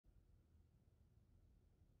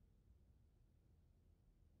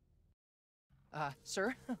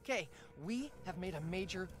Sir? Okay, we have made a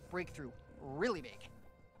major breakthrough. Really big.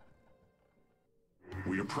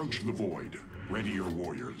 We approach the void. Ready your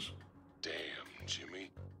warriors. Damn, Jimmy.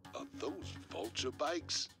 Are those vulture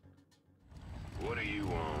bikes? What do you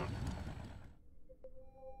want?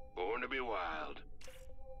 Born to be wild.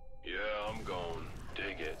 Yeah, I'm gone.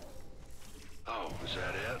 Dig it. Oh, is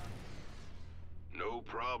that it? No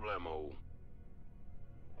problemo.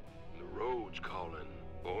 The road's calling.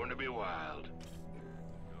 Born to be wild.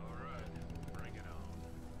 Alright, bring it on.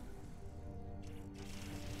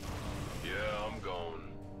 Yeah, I'm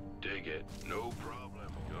gone. Dig it. No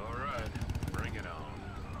problem. Alright, bring it on.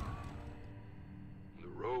 The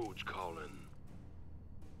road's calling.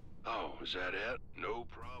 Oh, is that it? No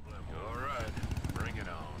problem. Alright, bring it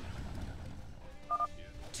on.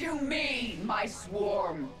 To me, my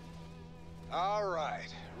swarm! All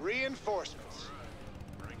right, reinforcements.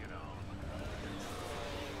 Alright, bring it on.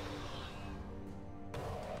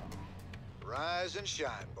 Rise and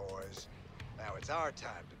shine, boys. Now it's our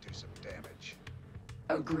time to do some damage.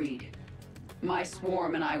 Agreed. My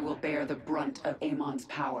swarm and I will bear the brunt of Amon's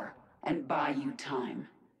power and buy you time.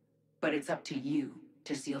 But it's up to you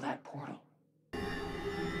to seal that portal.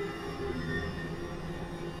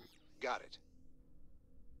 Got it.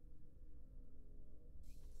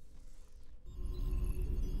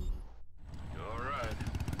 Alright,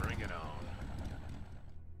 bring it on.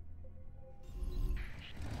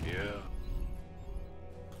 Yeah.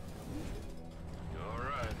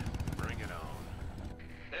 Alright, bring it on.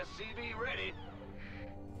 SCV ready.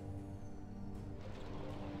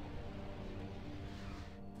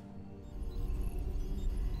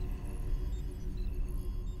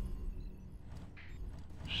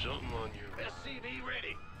 Something on your SCV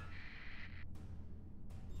ready.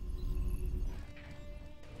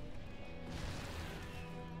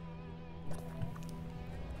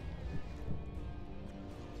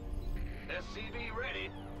 SCV ready.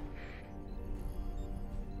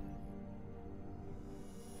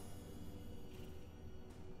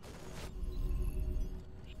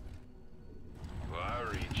 Well, I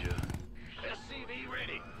read you. SCV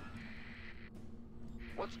ready.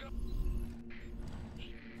 What's go?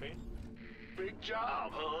 Big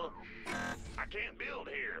job, huh? I can't build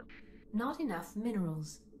here. Not enough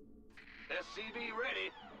minerals. SCV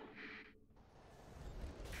ready.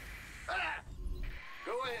 Ah!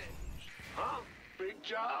 Go ahead. Huh? Big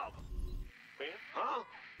job. Huh?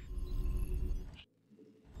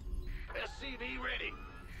 SCV ready.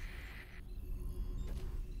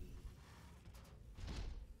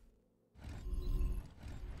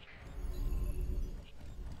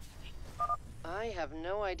 I have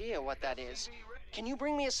no idea what that is. Can you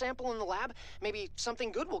bring me a sample in the lab? Maybe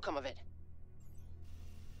something good will come of it.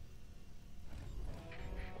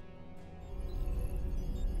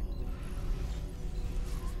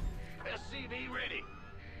 SCV ready.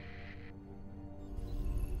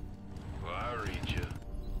 Well, I read you.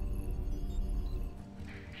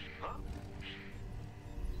 Huh?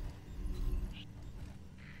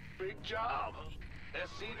 Big job.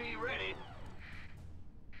 SCV ready.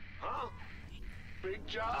 Huh? Big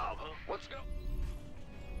job. Let's go.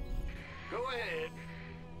 Go ahead.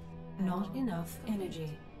 Not enough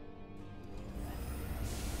energy.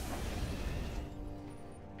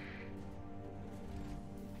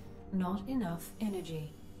 Not enough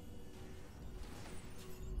energy.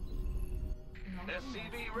 Not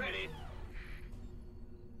SCV enough ready.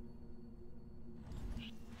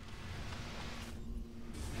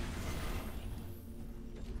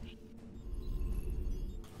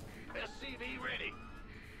 SCV ready.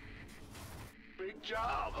 Big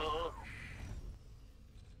job, huh?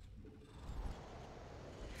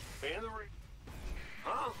 And the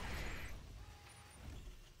huh?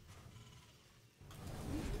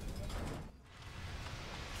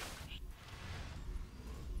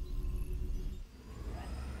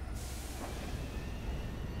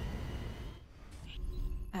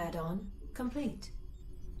 Add-on complete.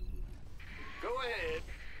 Go ahead.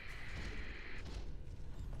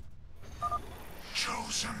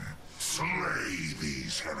 Chosen, slay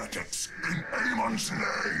these heretics in Amon's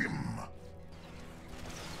name!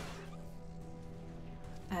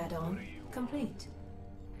 Add-on complete.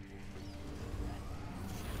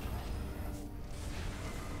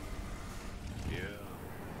 Yeah.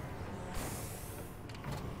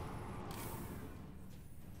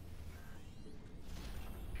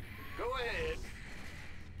 Go ahead.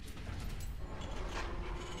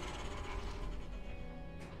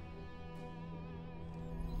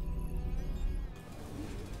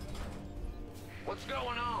 What's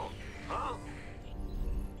going on? Huh?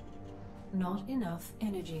 Not enough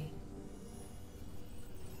energy.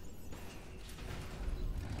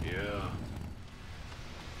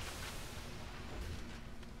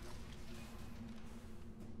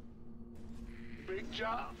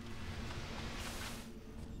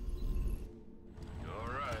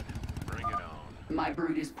 My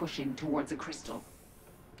brood is pushing towards a crystal.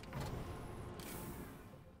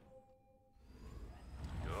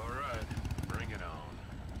 All right, bring it on.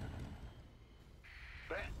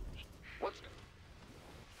 What's...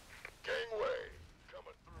 Gangway,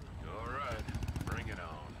 coming through. All right, bring it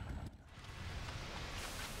on.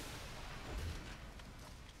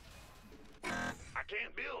 I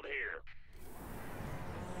can't build here.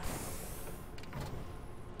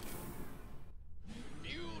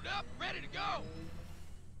 Fueled up, ready to go.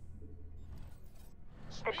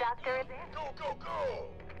 The doctor is in. Go, go, go!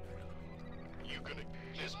 You gonna...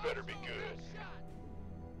 This better be good.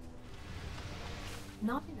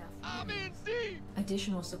 Not enough. I'm in deep.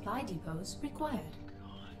 Additional supply depots required.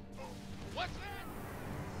 What's that?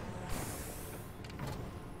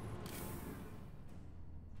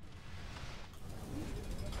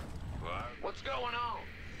 What's going on?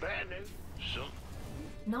 Bad news? Some...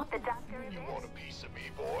 Not The enough doctor is You minerals. want a piece of me,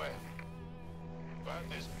 boy? Find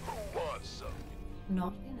this... Who wants some?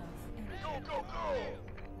 Not enough energy. Go, go, go!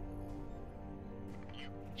 You...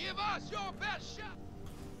 Give us your best shot.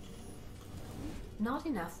 Not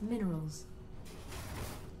enough minerals.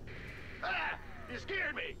 Ah! You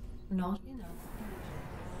scared me. Not enough energy.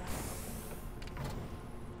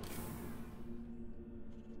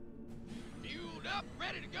 Fueled up,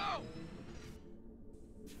 ready to go.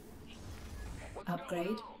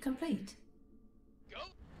 Upgrade complete. Go.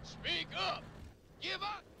 Speak up. Give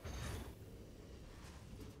up.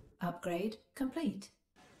 Upgrade complete.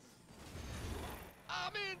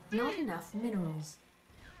 I'm in Not deep. enough minerals.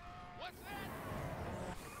 What's that?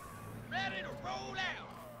 Ready to roll out.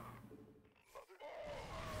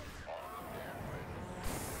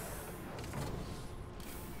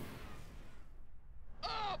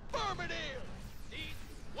 Affirmative.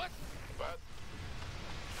 What? But...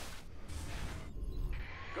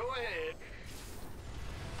 Go ahead.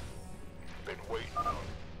 Been waiting on...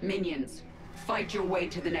 Minions, fight your way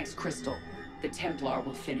to the next crystal. The Templar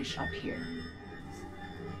will finish up here.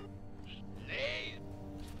 Lay.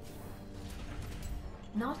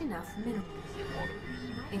 Not enough minerals.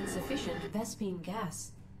 Insufficient Vespine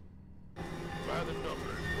gas. By the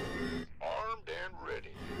numbers. Armed and ready.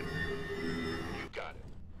 You got it.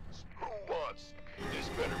 Who wants? This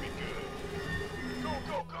better be good. Go,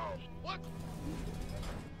 go, go! What?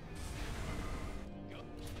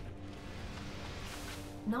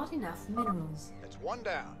 Not enough minerals. It's one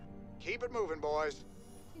down. Keep it moving, boys.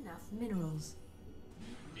 Enough minerals.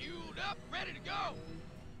 Fueled up, ready to go.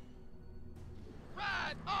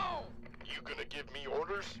 Ride on. You gonna give me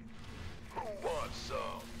orders? Who wants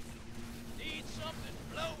some? Need something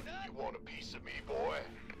blown up. You want a piece of me, boy?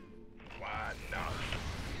 Why not?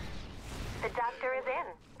 The doctor is in.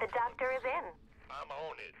 The doctor is in. I'm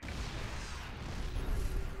on it.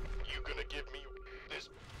 You gonna give me this?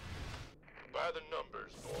 By the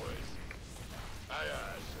numbers, boys. Aye,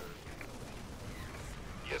 aye, sir.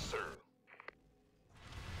 Yes, sir.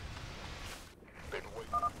 Been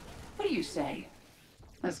waiting. What do you say?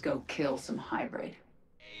 Let's go kill some hybrid.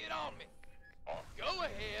 Lay it on me. Go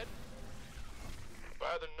ahead.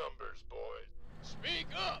 By the numbers, boys. Speak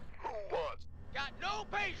up. Who wants? Got no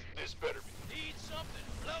patience. This better be. Need something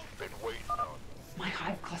blown. Been waiting on. My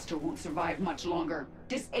hive cluster won't survive much longer.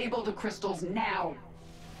 Disable the crystals now!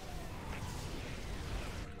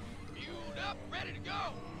 Fueled up, ready to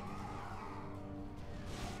go.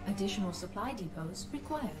 Additional supply depots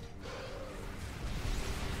required.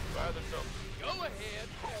 By the numbers. Go ahead.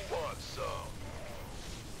 Who wants some?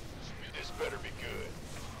 This better be good.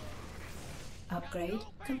 Upgrade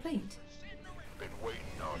complete. Been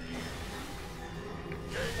waiting on you.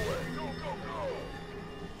 Gangway, go, go, go!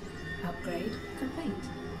 Upgrade complete.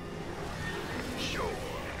 Sure.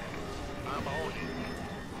 I'm on it.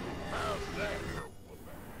 How's that?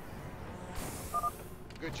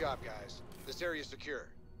 Good job, guys. This area's secure.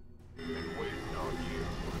 Been waiting on you.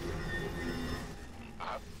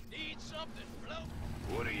 Need something blown.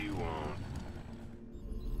 What do you want?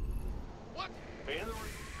 What?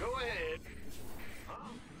 Go ahead. Huh?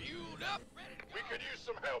 Fueled up, ready to go. We could use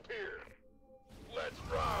some help here. Let's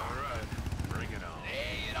All ride. right, bring it on.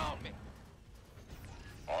 Lay it on me.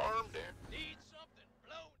 Armed and... Need something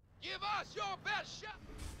blown. Give us your best shot.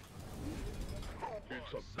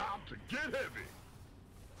 It's about to get heavy.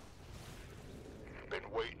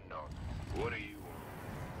 Been waiting on. What do you want?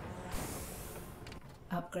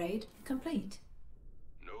 Upgrade complete.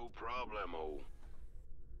 No problemo.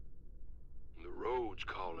 The road's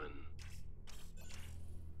calling.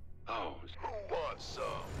 Oh, Who wants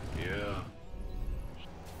some? yeah.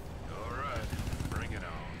 All right, bring it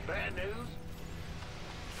on. Bad news?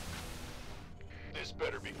 This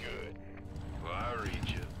better be good. Well, I read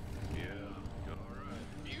you. Yeah, all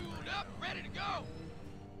up, ready to go.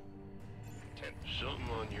 Something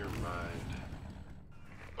on your mind.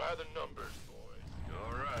 By the numbers, boys.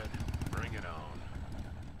 All right, bring it on.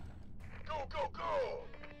 Go, go, go!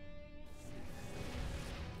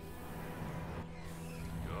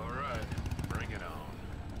 All right, bring it on.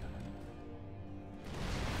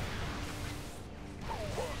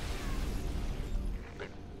 Who won?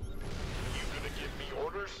 You gonna give me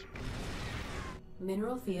orders?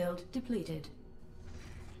 Mineral field depleted.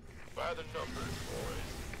 By the numbers,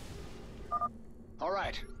 boys. All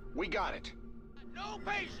right, we got it. No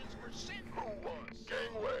patience for sin. Who wants?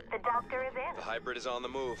 Gangway. The doctor is in. The hybrid is on the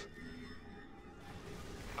move.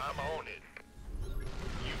 I'm on it.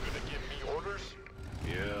 You gonna give me orders?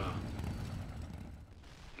 Yeah.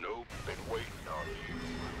 Nope. Been waiting on you.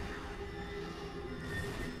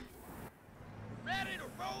 Ready to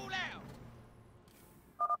roll out.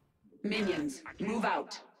 Minions, move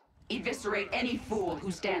out. Eviscerate any fool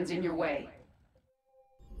who stands in your way.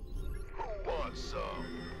 Who wants some?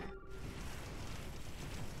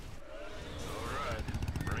 All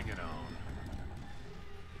right, bring it on.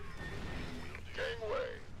 Gangway,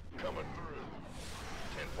 coming through.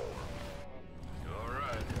 10-4. All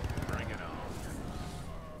right, bring it on.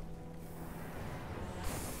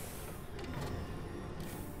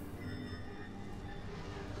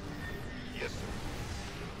 Yes, sir.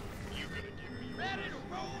 You gonna give me ready to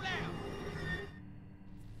roll out?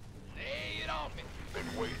 Lay it on me.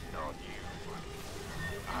 Been waiting on you.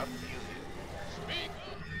 I feel it. Speak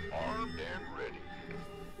up. Armed and ready.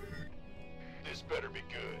 This better be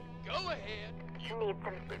good. Go ahead. You Need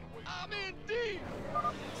some. been waiting. I'm in deep.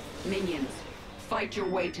 Minions, fight your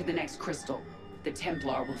way to the next crystal. The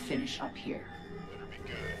Templar will finish up here. Better be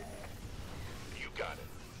good. You got it.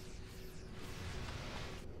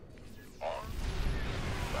 Armed.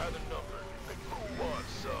 By the number. Who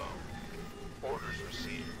wants some? Orders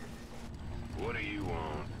received. What do you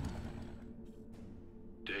want?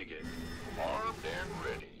 Dig it. Armed and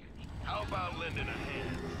ready. How about lending a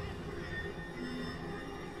hand?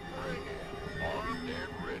 Bring it. Armed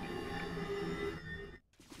and ready.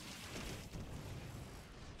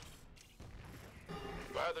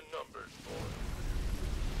 By the numbers, boy.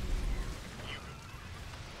 You.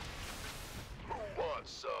 Who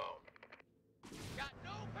wants some? Got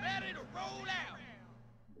no ready to roll out.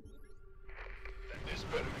 This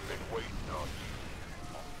better been waiting on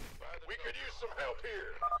you. We could use some help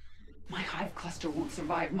here. My hive cluster won't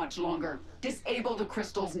survive much longer. Disable the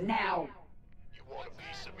crystals now! You want a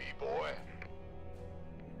piece of me, boy?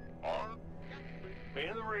 Armed?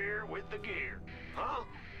 In the rear with the gear. Huh?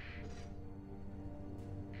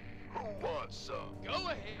 Who wants some? Go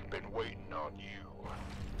ahead. Been waiting on you.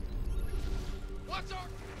 What's our...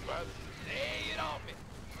 Lay it on me.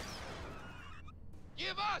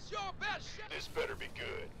 Give us your best shot. This better be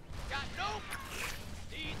good. Got no...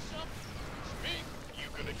 Need some... Speak. You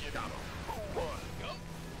gonna get out of... Who wants? Go.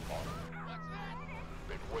 What's that?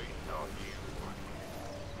 Been waiting on you.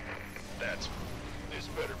 That's... This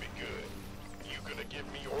better be good. You gonna give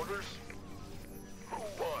me orders? Who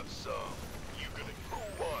wants some? You gonna...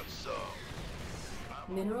 Who wants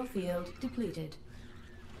some? Mineral field depleted.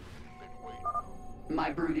 Been waiting. My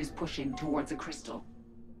brood is pushing towards a crystal.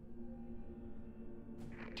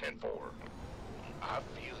 10-4. I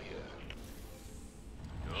feel ya.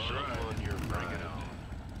 All right, on your bring it on.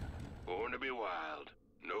 Born to be wild.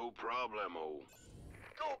 No problemo.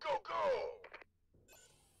 Go, go, go!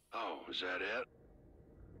 Oh, is that it?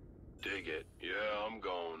 Dig it. Yeah, I'm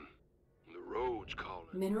going. The road's calling.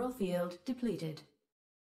 Mineral field depleted.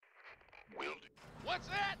 Will do. What's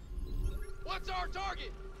that? What's our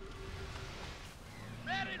target?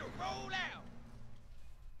 Ready to roll out.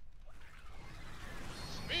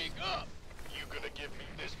 Speak up. You gonna give me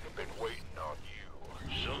this? Been waiting on you.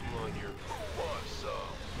 Something on your... Who wants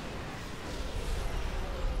some?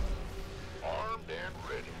 Armed and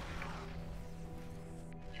ready.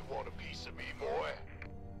 You want a piece of me, boy?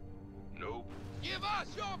 Nope. Give us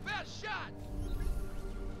your best shot.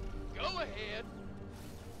 Go ahead.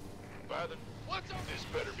 By the... What's up? This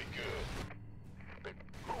better be good. But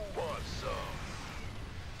who wants some?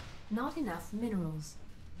 Not enough minerals.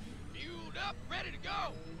 Fueled up, ready to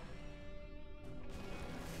go.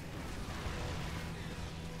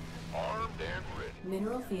 Armed and ready.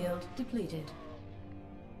 Mineral field depleted.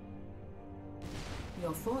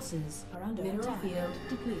 Your forces are under mineral field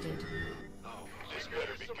depleted. Oh, This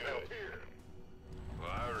better be good. Here. well,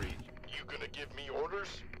 I read. You gonna give me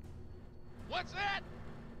orders? What's that?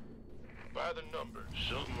 By the numbers.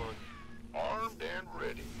 Something on... Armed and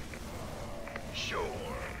ready. Sure.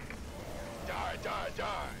 Die, die,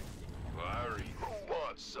 die. Well, I read. Who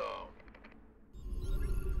wants some?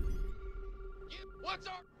 What's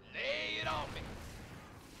our... Lay it on me.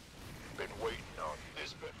 Been waiting on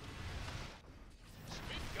this bit.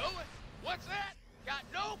 Speed going. What's that? Got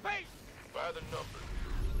no patience. By the number.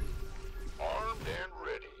 Armed and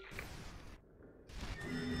ready.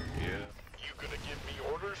 Yeah. You gonna give me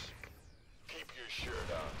orders? Keep your shirt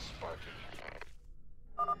on, Sparky.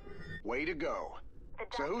 Way to go.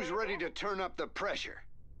 So who's ready to turn up the pressure?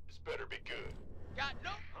 This better be good. Got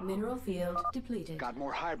no... Mineral field depleted. Got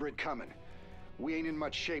more hybrid coming. We ain't in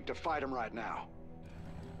much shape to fight them right now.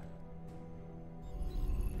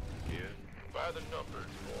 Yeah. By the numbers,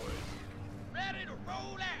 boys. Ready to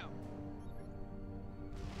roll out.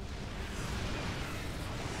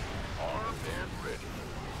 Armed and ready.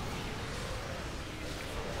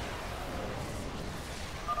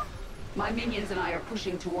 My minions and I are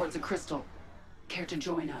pushing towards a crystal. Care to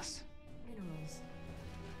join us? Minerals.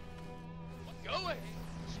 Go ahead.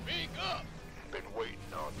 Speak up. Been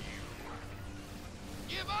waiting on you.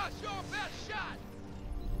 Give us your best shot.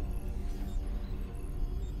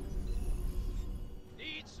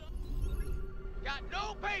 Need some? Got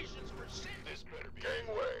no patience for sin. This better be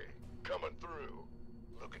gangway coming through.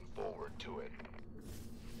 Looking forward to it.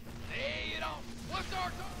 Lay it on. What's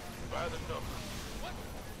our target? By the number. What?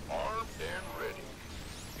 Armed and ready.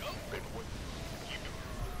 Go. Been waiting. You do.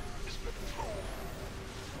 It's been through.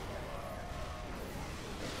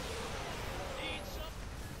 Need some?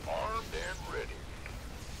 Armed and ready.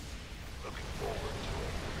 Looking forward to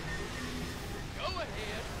it. Go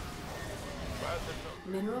ahead. By the number.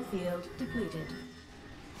 Mineral field depleted.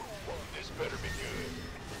 This better be good.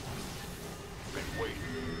 Been waiting.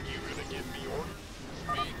 You gonna give me orders?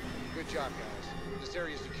 Speak. Good job, guys. This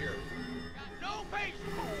area's secure. Got no patience.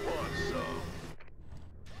 Who wants some?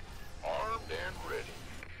 Armed and ready.